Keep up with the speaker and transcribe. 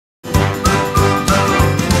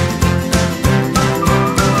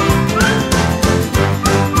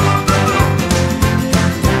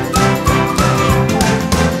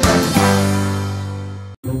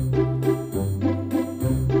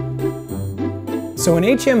So an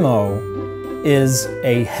HMO is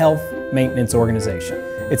a health maintenance organization.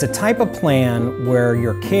 It's a type of plan where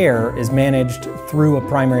your care is managed through a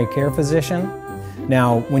primary care physician.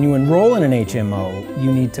 Now, when you enroll in an HMO,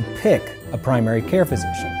 you need to pick a primary care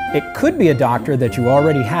physician. It could be a doctor that you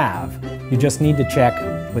already have. You just need to check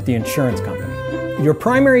with the insurance company. Your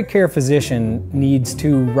primary care physician needs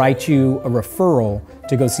to write you a referral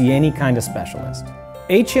to go see any kind of specialist.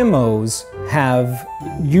 HMOs have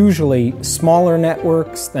usually smaller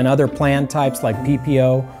networks than other plan types like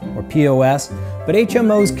PPO or POS, but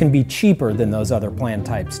HMOs can be cheaper than those other plan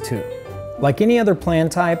types too. Like any other plan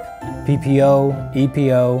type, PPO,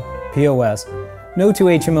 EPO, POS, no two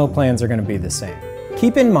HMO plans are going to be the same.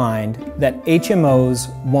 Keep in mind that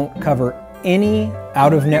HMOs won't cover any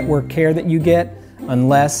out-of-network care that you get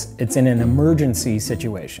unless it's in an emergency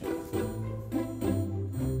situation.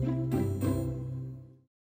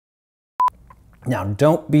 Now,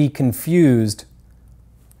 don't be confused.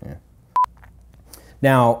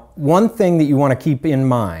 Now, one thing that you want to keep in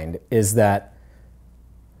mind is that...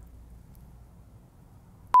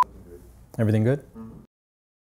 Everything good?